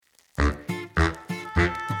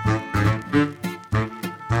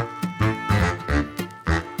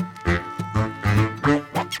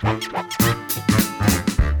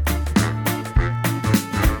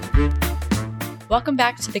Welcome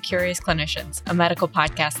back to The Curious Clinicians, a medical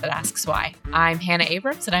podcast that asks why. I'm Hannah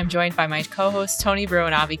Abrams, and I'm joined by my co-hosts Tony Brew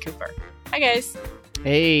and Avi Cooper. Hi, guys.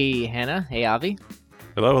 Hey, Hannah. Hey, Avi.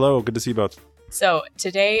 Hello. Good to see you both. So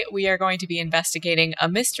today we are going to be investigating a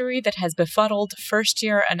mystery that has befuddled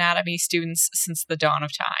first-year anatomy students since the dawn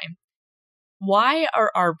of time. Why are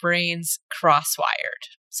our brains cross-wired?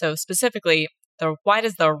 So specifically, why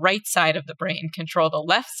does the right side of the brain control the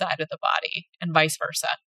left side of the body and vice versa?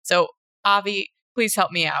 So Avi, please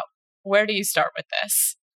help me out. Where do you start with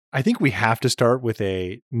this? I think we have to start with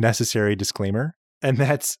a necessary disclaimer, and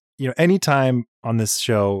that's, anytime on this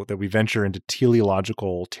show that we venture into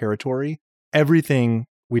teleological territory, everything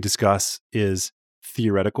we discuss is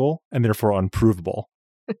theoretical and therefore unprovable.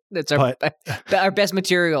 That's our best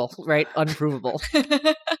material, right? Unprovable.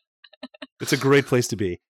 It's a great place to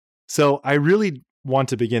be. So I really want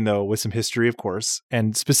to begin, though, with some history, of course,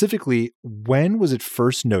 and specifically, when was it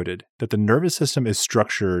first noted that the nervous system is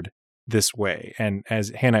structured this way? And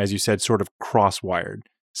as Hannah, as you said, sort of cross-wired.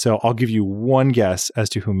 So I'll give you one guess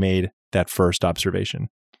as to who made that first observation.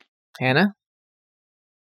 Hannah?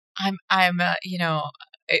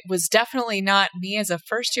 It was definitely not me as a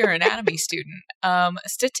first-year anatomy student.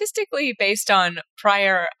 Statistically, based on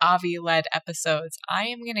prior Avi-led episodes, I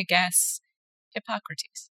am going to guess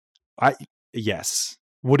Hippocrates. Yes.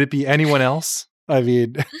 Would it be anyone else? I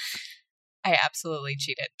mean, I absolutely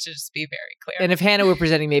cheated, to just be very clear. And if Hannah were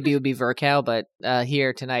presenting, maybe it would be Virchow, but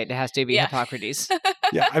here tonight, it has to be Hippocrates.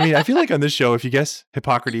 Yeah, I mean, I feel like on this show, if you guess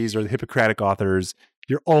Hippocrates or the Hippocratic authors,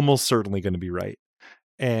 you're almost certainly going to be right.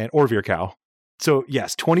 Or Virchow. So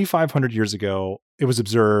yes, 2,500 years ago, he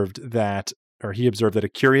observed that a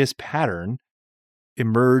curious pattern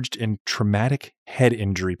emerged in traumatic head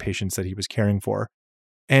injury patients that he was caring for.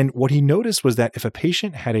 And what he noticed was that if a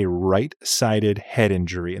patient had a right-sided head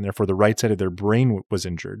injury, and therefore the right side of their brain was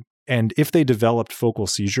injured, and if they developed focal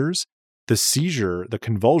seizures, the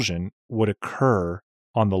convulsion would occur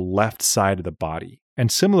on the left side of the body. And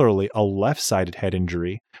similarly, a left-sided head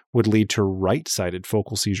injury would lead to right-sided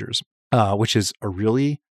focal seizures, which is a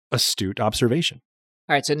really astute observation.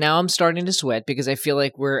 All right, so now I'm starting to sweat because I feel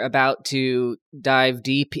like we're about to dive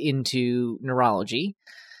deep into neurology.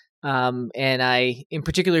 And I, in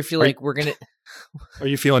particular, feel like we're going to... Are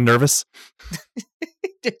you feeling nervous?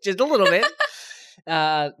 Just a little bit.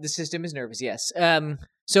 The system is nervous, yes.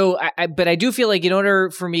 But I do feel like in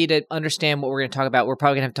order for me to understand what we're going to talk about, we're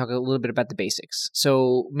probably going to have to talk a little bit about the basics.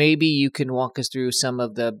 So maybe you can walk us through some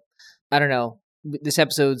of the, I don't know, these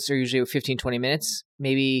episodes are usually 15, 20 minutes,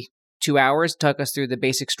 maybe 2 hours, talk us through the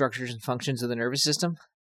basic structures and functions of the nervous system.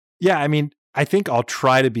 Yeah, I mean, I think I'll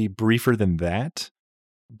try to be briefer than that.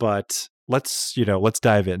 But let's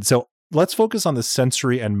dive in. So let's focus on the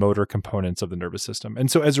sensory and motor components of the nervous system. And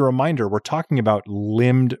so as a reminder, we're talking about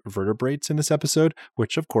limbed vertebrates in this episode,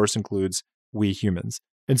 which of course includes we humans.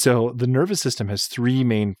 And so the nervous system has three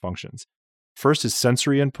main functions. First is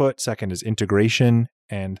sensory input, second is integration,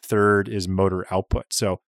 and third is motor output.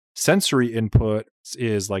 So sensory input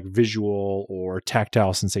is like visual or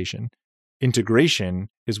tactile sensation. Integration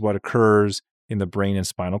is what occurs in the brain and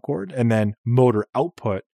spinal cord. And then motor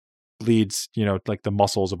output leads, like the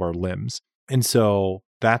muscles of our limbs. And so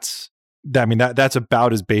that's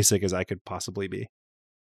about as basic as I could possibly be.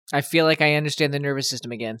 I feel like I understand the nervous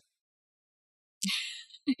system again.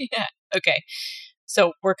 Yeah. Okay.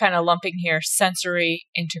 So we're kind of lumping here sensory,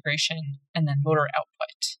 integration, and then motor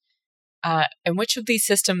output. And which of these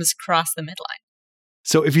systems cross the midline?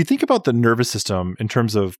 So if you think about the nervous system in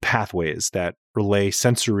terms of pathways that relay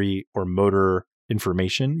sensory or motor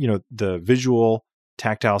information, the visual,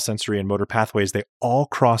 tactile, sensory, and motor pathways, they all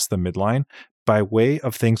cross the midline by way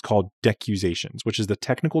of things called decussations, which is the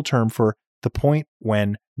technical term for the point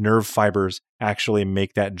when nerve fibers actually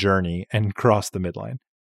make that journey and cross the midline.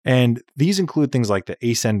 And these include things like the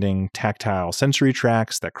ascending tactile sensory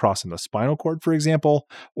tracts that cross in the spinal cord, for example,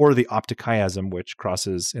 or the optic chiasm, which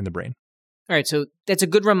crosses in the brain. All right, so that's a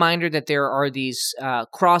good reminder that there are these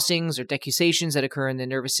crossings or decussations that occur in the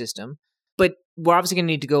nervous system. But we're obviously going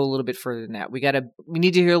to need to go a little bit further than that. We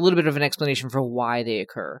need to hear a little bit of an explanation for why they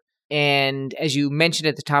occur. And as you mentioned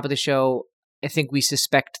at the top of the show, I think we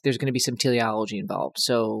suspect there's going to be some teleology involved.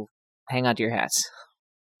 So hang on to your hats.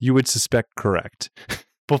 You would suspect correct.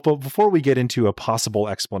 But before we get into a possible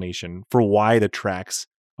explanation for why the tracts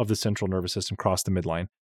of the central nervous system cross the midline,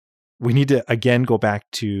 we need to again go back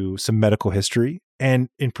to some medical history. And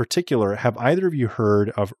in particular, have either of you heard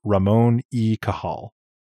of Ramon E. Cajal?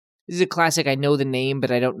 This is a classic. I know the name, but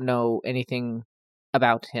I don't know anything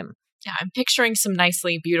about him. Yeah, I'm picturing some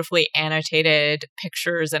nicely, beautifully annotated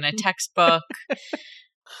pictures in a textbook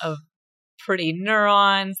of pretty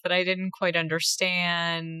neurons that I didn't quite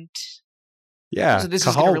understand. Yeah. So this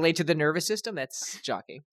is going to relate to the nervous system? That's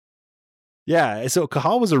shocking. Yeah. So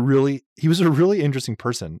Cajal was a really interesting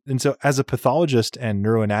person. And so as a pathologist and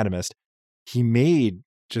neuroanatomist, he made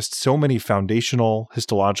just so many foundational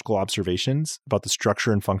histological observations about the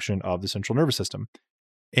structure and function of the central nervous system.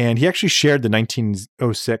 And he actually shared the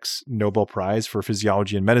 1906 Nobel Prize for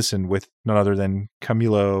Physiology and Medicine with none other than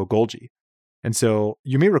Camillo Golgi. And so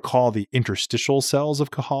you may recall the interstitial cells of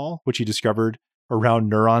Cajal, which he discovered around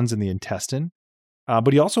neurons in the intestine.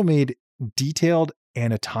 But he also made detailed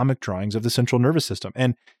anatomic drawings of the central nervous system.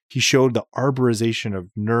 And he showed the arborization of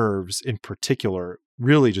nerves in particular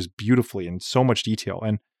really just beautifully in so much detail.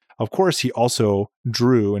 And of course, he also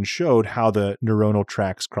drew and showed how the neuronal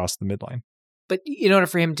tracks cross the midline. But in order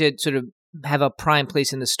for him to sort of have a prime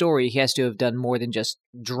place in the story, he has to have done more than just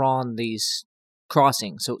drawn these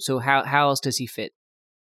crossings. So how else does he fit?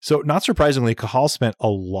 So not surprisingly, Cajal spent a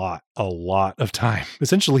lot of time,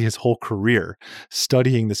 essentially his whole career,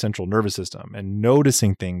 studying the central nervous system and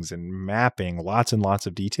noticing things and mapping lots and lots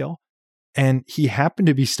of detail. And he happened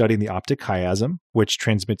to be studying the optic chiasm, which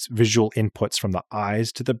transmits visual inputs from the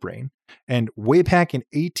eyes to the brain. And way back in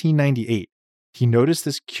 1898, he noticed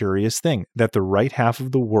this curious thing that the right half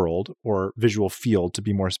of the world, or visual field to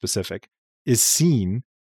be more specific, is seen,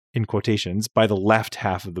 in quotations, by the left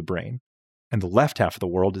half of the brain. And the left half of the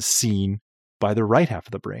world is seen by the right half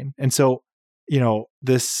of the brain. And so,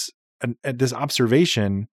 this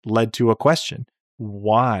observation led to a question.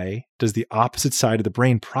 Why does the opposite side of the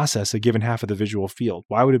brain process a given half of the visual field?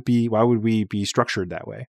 Why would we be structured that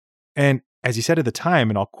way? And as he said at the time,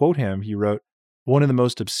 and I'll quote him, he wrote, "One of the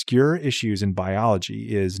most obscure issues in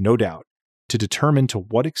biology is, no doubt, to determine to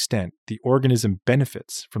what extent the organism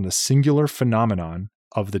benefits from the singular phenomenon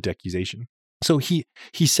of the decussation." So he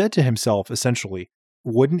said to himself, essentially,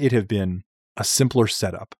 wouldn't it have been a simpler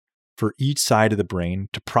setup for each side of the brain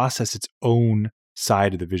to process its own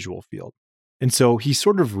side of the visual field? And so he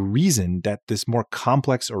sort of reasoned that this more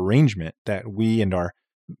complex arrangement that we and our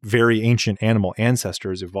very ancient animal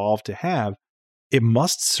ancestors evolved to have, it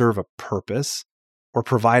must serve a purpose or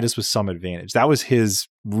provide us with some advantage. That was his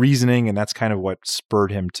reasoning, and that's kind of what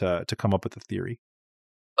spurred him to come up with the theory.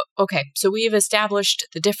 Okay, so we've established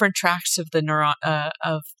the different tracks of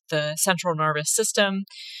the central nervous system.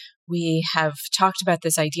 We have talked about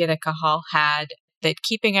this idea that Cajal had that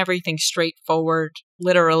keeping everything straightforward,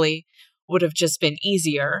 literally, would have just been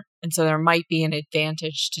easier, and so there might be an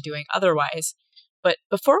advantage to doing otherwise. But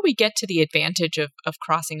before we get to the advantage of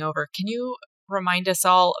crossing over, can you remind us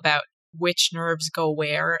all about which nerves go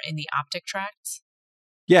where in the optic tracts?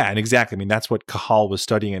 Yeah, and exactly. I mean, that's what Cajal was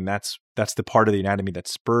studying, and that's the part of the anatomy that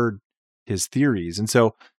spurred his theories. And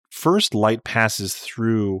so first, light passes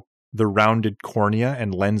through the rounded cornea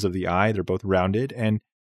and lens of the eye. They're both rounded. And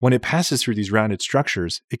when it passes through these rounded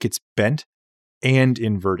structures, it gets bent and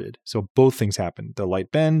inverted. So both things happen. The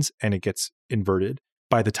light bends and it gets inverted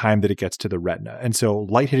by the time that it gets to the retina. And so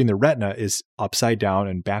light hitting the retina is upside down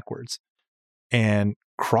and backwards. And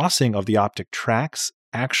crossing of the optic tracts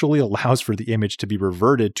actually allows for the image to be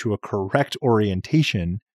reverted to a correct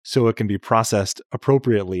orientation so it can be processed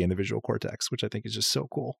appropriately in the visual cortex, which I think is just so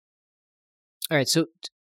cool. All right, so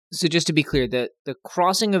just to be clear, the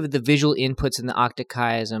crossing of the visual inputs in the optic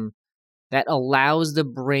chiasm, that allows the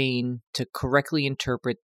brain to correctly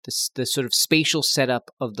interpret the sort of spatial setup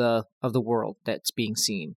of the world that's being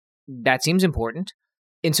seen. That seems important.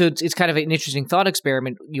 And so it's kind of an interesting thought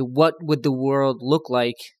experiment. What would the world look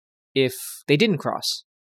like if they didn't cross?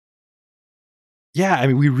 Yeah, I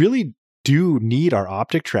mean, we really do need our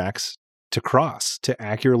optic tracts to cross to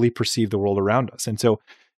accurately perceive the world around us. And so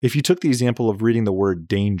if you took the example of reading the word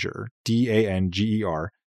danger,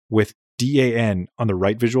 D-A-N-G-E-R, with D-A-N on the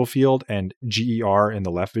right visual field and G-E-R in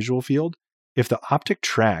the left visual field, if the optic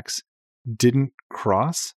tracts didn't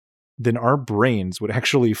cross, then our brains would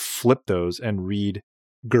actually flip those and read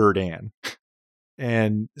Gerdan.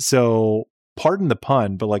 And so, pardon the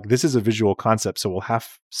pun, but like this is a visual concept, so we'll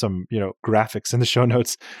have some, graphics in the show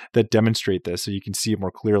notes that demonstrate this so you can see it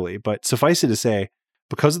more clearly. But suffice it to say,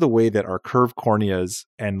 because of the way that our curved corneas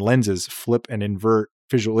and lenses flip and invert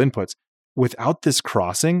visual inputs, without this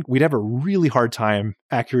crossing, we'd have a really hard time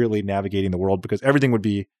accurately navigating the world because everything would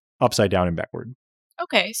be upside down and backward.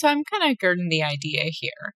 Okay, so I'm kind of girding the idea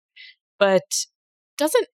here, but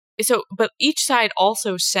each side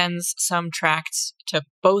also sends some tracts to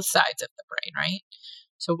both sides of the brain, right?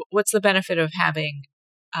 So what's the benefit of having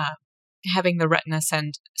the retina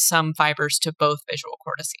send some fibers to both visual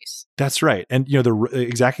cortices? That's right. And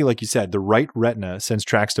exactly like you said, the right retina sends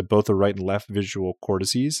tracts to both the right and left visual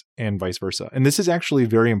cortices and vice versa. And this is actually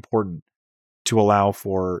very important to allow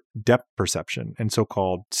for depth perception and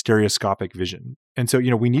so-called stereoscopic vision. And so,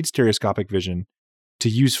 we need stereoscopic vision to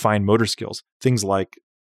use fine motor skills, things like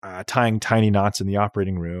tying tiny knots in the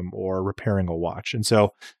operating room or repairing a watch. And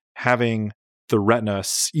so having the retina,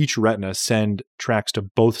 each retina send tracks to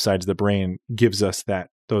both sides of the brain gives us that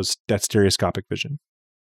stereoscopic vision.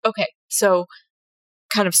 Okay, so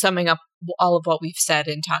kind of summing up all of what we've said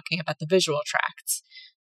in talking about the visual tracts.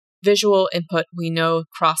 Visual input, we know,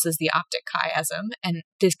 crosses the optic chiasm, and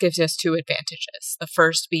this gives us two advantages. The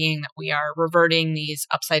first being that we are reverting these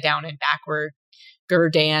upside down and backward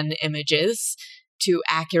Gurdon images to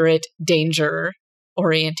accurate danger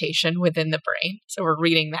orientation within the brain. So we're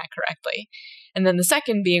reading that correctly. And then the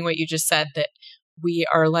second being what you just said, that we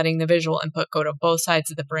are letting the visual input go to both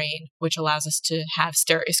sides of the brain, which allows us to have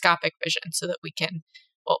stereoscopic vision so that we can,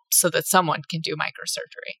 so that someone can do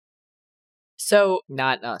microsurgery. So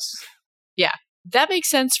not us. Yeah, that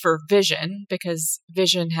makes sense for vision because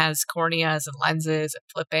vision has corneas and lenses and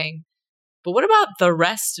flipping. But what about the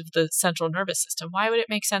rest of the central nervous system? Why would it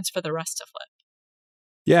make sense for the rest to flip?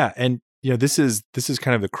 Yeah, and this is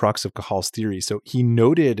kind of the crux of Cahal's theory. So he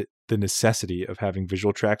noted the necessity of having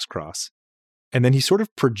visual tracts cross, and then he sort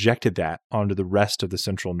of projected that onto the rest of the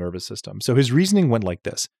central nervous system. So his reasoning went like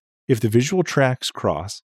this: if the visual tracts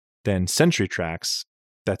cross, then sensory tracts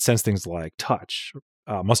that sense things like touch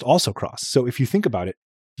must also cross. So if you think about it,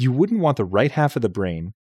 you wouldn't want the right half of the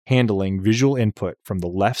brain handling visual input from the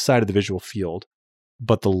left side of the visual field,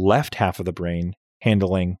 but the left half of the brain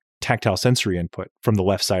handling tactile sensory input from the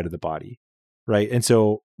left side of the body, right? And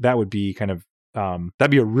so that would be kind of,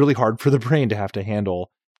 that'd be really hard for the brain to have to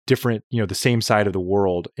handle different, the same side of the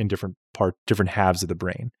world in different halves of the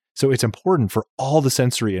brain. So it's important for all the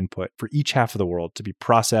sensory input for each half of the world to be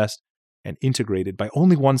processed and integrated by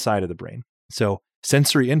only one side of the brain. So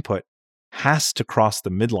sensory input has to cross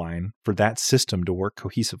the midline for that system to work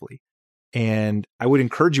cohesively. And I would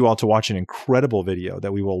encourage you all to watch an incredible video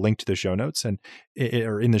that we will link to the show notes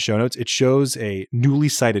or in the show notes. It shows a newly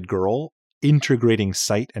sighted girl integrating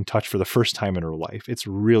sight and touch for the first time in her life. It's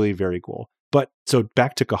really very cool. But so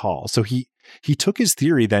back to Cahal. So he took his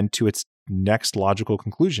theory then to its next logical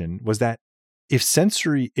conclusion, was that if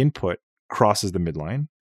sensory input crosses the midline,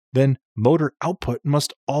 then motor output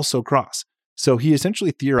must also cross. So he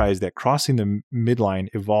essentially theorized that crossing the midline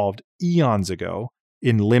evolved eons ago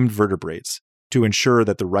in limbed vertebrates to ensure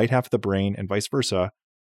that the right half of the brain and vice versa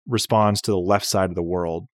responds to the left side of the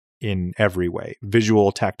world in every way: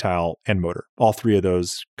 visual, tactile, and motor. All three of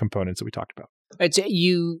those components that we talked about. Right, so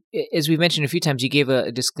you, as we've mentioned a few times, you gave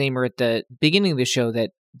a disclaimer at the beginning of the show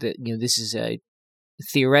that this is a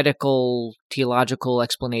theoretical, theological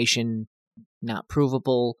explanation, not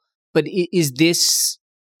provable. But is this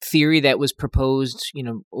theory that was proposed,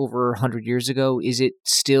 over 100 years ago, is it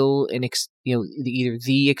still either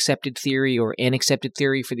the accepted theory or an accepted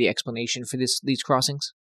theory for the explanation for these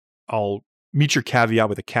crossings? I'll meet your caveat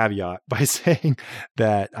with a caveat by saying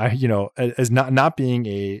that as not being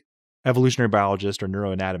a evolutionary biologist or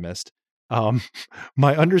neuroanatomist,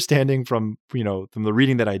 my understanding from the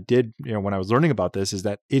reading that I did, when I was learning about this, is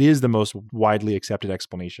that it is the most widely accepted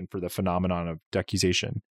explanation for the phenomenon of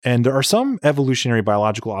decussation. And there are some evolutionary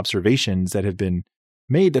biological observations that have been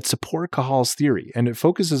made that support Cahal's theory, and it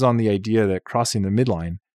focuses on the idea that crossing the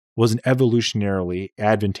midline was an evolutionarily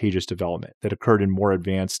advantageous development that occurred in more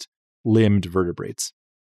advanced limbed vertebrates.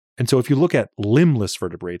 And so if you look at limbless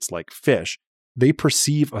vertebrates like fish, they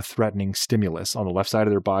perceive a threatening stimulus on the left side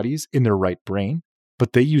of their bodies in their right brain,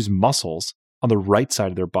 but they use muscles on the right side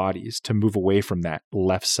of their bodies to move away from that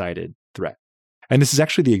left-sided threat. And this is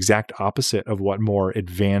actually the exact opposite of what more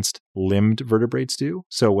advanced limbed vertebrates do.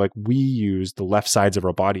 So like we use the left sides of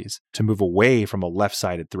our bodies to move away from a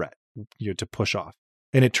left-sided threat, to push off.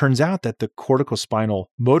 And it turns out that the corticospinal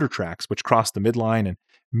motor tracts, which cross the midline and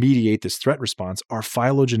mediate this threat response, are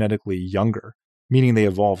phylogenetically younger, meaning they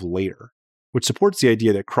evolve later, which supports the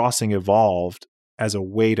idea that crossing evolved as a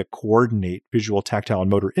way to coordinate visual, tactile, and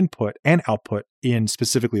motor input and output in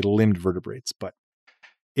specifically limbed vertebrates. But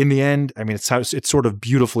in the end, it's sort of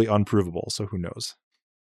beautifully unprovable, so who knows?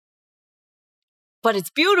 But it's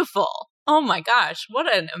beautiful. Oh my gosh,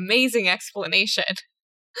 what an amazing explanation.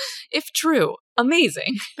 If true,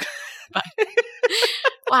 amazing. But,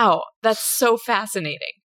 wow, that's so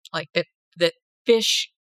fascinating. Like that fish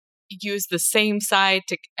use the same side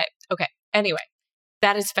to... Okay, anyway,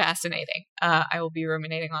 that is fascinating. I will be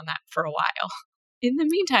ruminating on that for a while. In the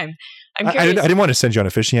meantime, I'm curious. I didn't want to send you on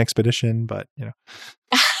a fishing expedition, but,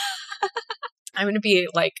 I'm going to be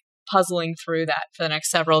puzzling through that for the next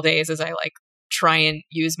several days as I try and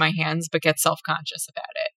use my hands, but get self-conscious about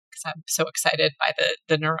it because I'm so excited by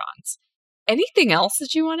the neurons. Anything else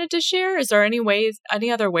that you wanted to share? Is there any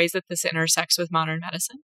other ways that this intersects with modern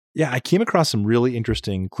medicine? Yeah, I came across some really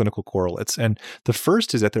interesting clinical correlates. And the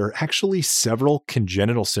first is that there are actually several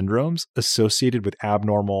congenital syndromes associated with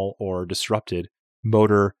abnormal or disrupted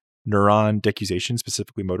motor neuron decussation,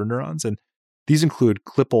 specifically motor neurons. And these include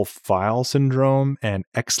Klippel-Feil syndrome and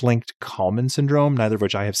X-linked Kalman syndrome, neither of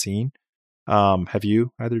which I have seen. Have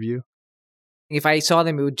you, either of you? If I saw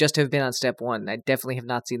them, it would just have been on step 1. I definitely have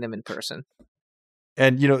not seen them in person.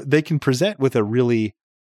 And, they can present with a really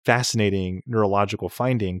fascinating neurological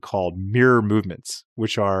finding called mirror movements,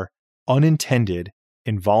 which are unintended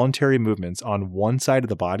involuntary movements on one side of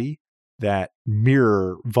the body that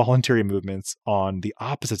mirror voluntary movements on the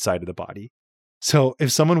opposite side of the body. So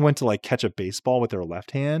if someone went to like catch a baseball with their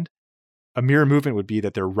left hand, a mirror movement would be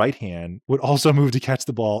that their right hand would also move to catch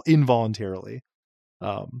the ball involuntarily,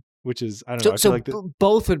 which is, I don't know. I feel like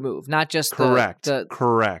both would move, not just correct.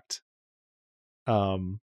 Correct.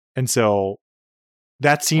 And so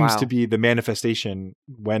that seems to be the manifestation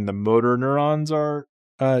when the motor neurons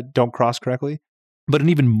don't cross correctly. But an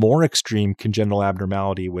even more extreme congenital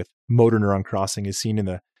abnormality with motor neuron crossing is seen in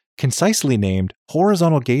the concisely named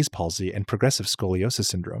horizontal gaze palsy and progressive scoliosis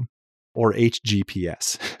syndrome, or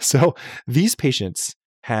HGPS. So these patients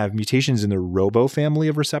have mutations in the ROBO family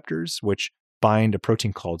of receptors, which bind a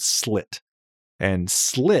protein called SLIT. And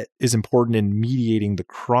SLIT is important in mediating the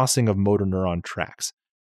crossing of motor neuron tracks.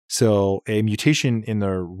 So a mutation in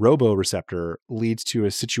the ROBO receptor leads to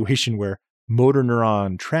a situation where motor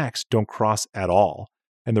neuron tracks don't cross at all,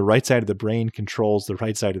 and the right side of the brain controls the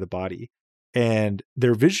right side of the body. And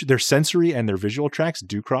their sensory and their visual tracks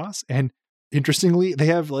do cross. And interestingly, they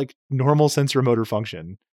have like normal sensor motor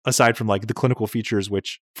function, aside from like the clinical features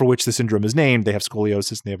for which the syndrome is named. They have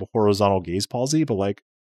scoliosis and they have a horizontal gaze palsy, but like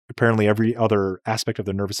apparently every other aspect of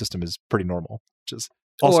the nervous system is pretty normal, which is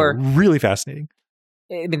also really fascinating.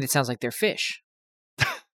 I mean, it sounds like they're fish,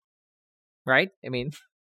 right? I mean,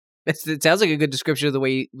 it sounds like a good description of the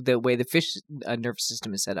way the fish nervous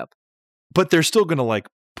system is set up. But they're still going to like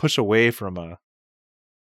push away from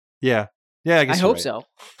yeah. I guess I hope right. so.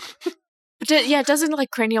 Doesn't like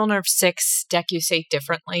cranial nerve 6 decussate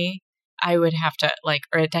differently? I would have to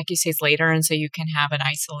or it decussates later, and so you can have an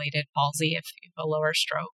isolated palsy if you have a lower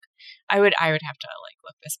stroke. I would have to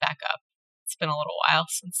look this back up. It's been a little while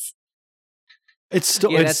since.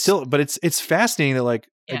 It's fascinating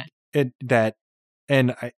that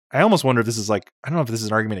and I almost wonder if this is I don't know if this is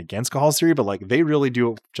an argument against Cahal's theory, but they really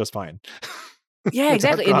do just fine. Yeah,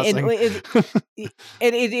 exactly. And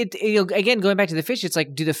again, going back to the fish, it's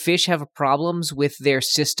do the fish have problems with their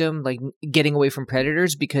system, getting away from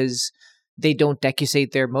predators because they don't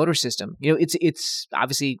decussate their motor system? It's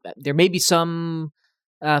obviously there may be some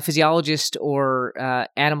physiologist or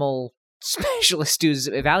animal specialist who's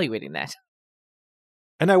evaluating that.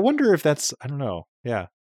 And I wonder if that's, I don't know. Yeah.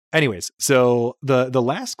 Anyways, so the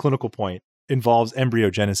last clinical point involves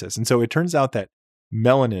embryogenesis. And so it turns out that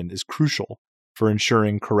melanin is crucial for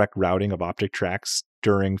ensuring correct routing of optic tracts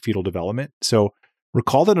during fetal development. So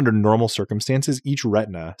recall that under normal circumstances, each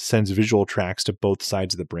retina sends visual tracts to both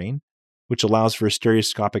sides of the brain, which allows for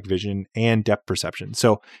stereoscopic vision and depth perception.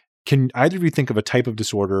 So can either of you think of a type of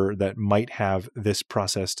disorder that might have this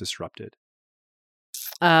process disrupted?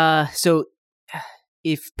 So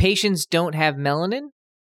if patients don't have melanin,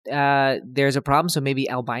 there's a problem. So maybe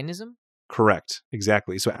albinism? Correct.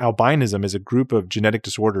 Exactly. So albinism is a group of genetic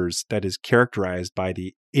disorders that is characterized by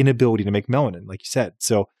the inability to make melanin, like you said.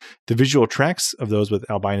 So the visual tracts of those with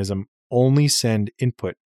albinism only send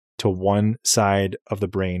input to one side of the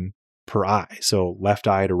brain per eye. So left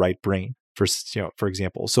eye to right brain, for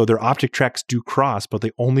example. So their optic tracts do cross, but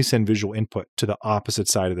they only send visual input to the opposite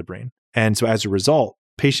side of the brain. And so as a result,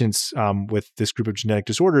 patients with this group of genetic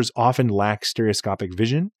disorders often lack stereoscopic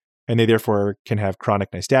vision, and they therefore can have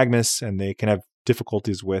chronic nystagmus, and they can have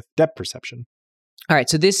difficulties with depth perception. All right,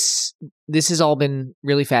 so this has all been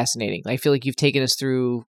really fascinating. I feel like you've taken us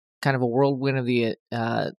through kind of a whirlwind of the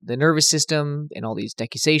nervous system and all these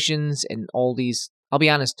decussations and all these. I'll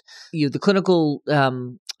be honest, the clinical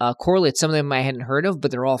correlates, some of them I hadn't heard of,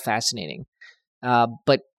 but they're all fascinating.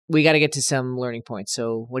 But we got to get to some learning points.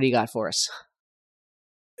 So what do you got for us?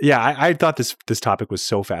 Yeah, I thought this topic was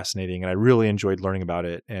so fascinating, and I really enjoyed learning about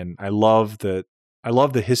it. And I love the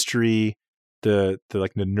history, the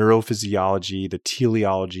neurophysiology, the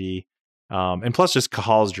teleology, and plus just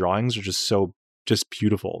Cahal's drawings are just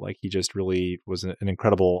beautiful. He just really was an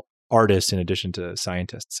incredible artist in addition to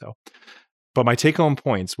scientist. So, but my take-home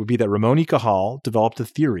points would be that Ramon y Cajal developed a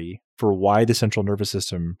theory for why the central nervous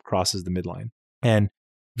system crosses the midline, and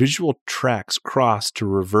visual tracts cross to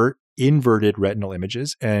revert inverted retinal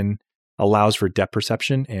images. And allows for depth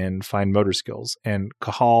perception and fine motor skills. And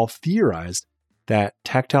Cahal theorized that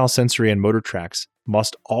tactile, sensory, and motor tracks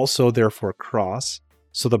must also therefore cross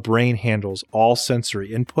so the brain handles all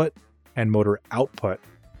sensory input and motor output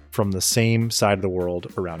from the same side of the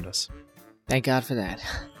world around us. Thank God for that.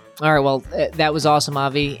 All right, well, that was awesome,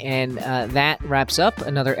 Avi, and that wraps up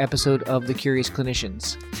another episode of The Curious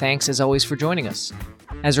Clinicians. Thanks, as always, for joining us.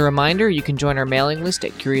 As a reminder, you can join our mailing list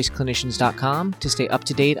at curiousclinicians.com to stay up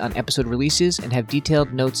to date on episode releases and have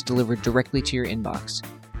detailed notes delivered directly to your inbox.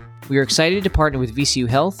 We are excited to partner with VCU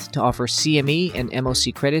Health to offer CME and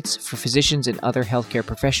MOC credits for physicians and other healthcare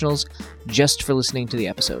professionals just for listening to the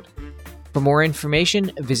episode. For more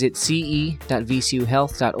information, visit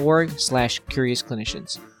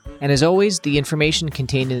ce.vcuhealth.org/curiousclinicians. And as always, the information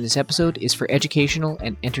contained in this episode is for educational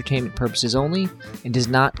and entertainment purposes only and does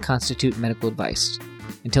not constitute medical advice.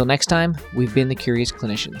 Until next time, we've been the Curious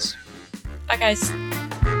Clinicians. Bye, guys.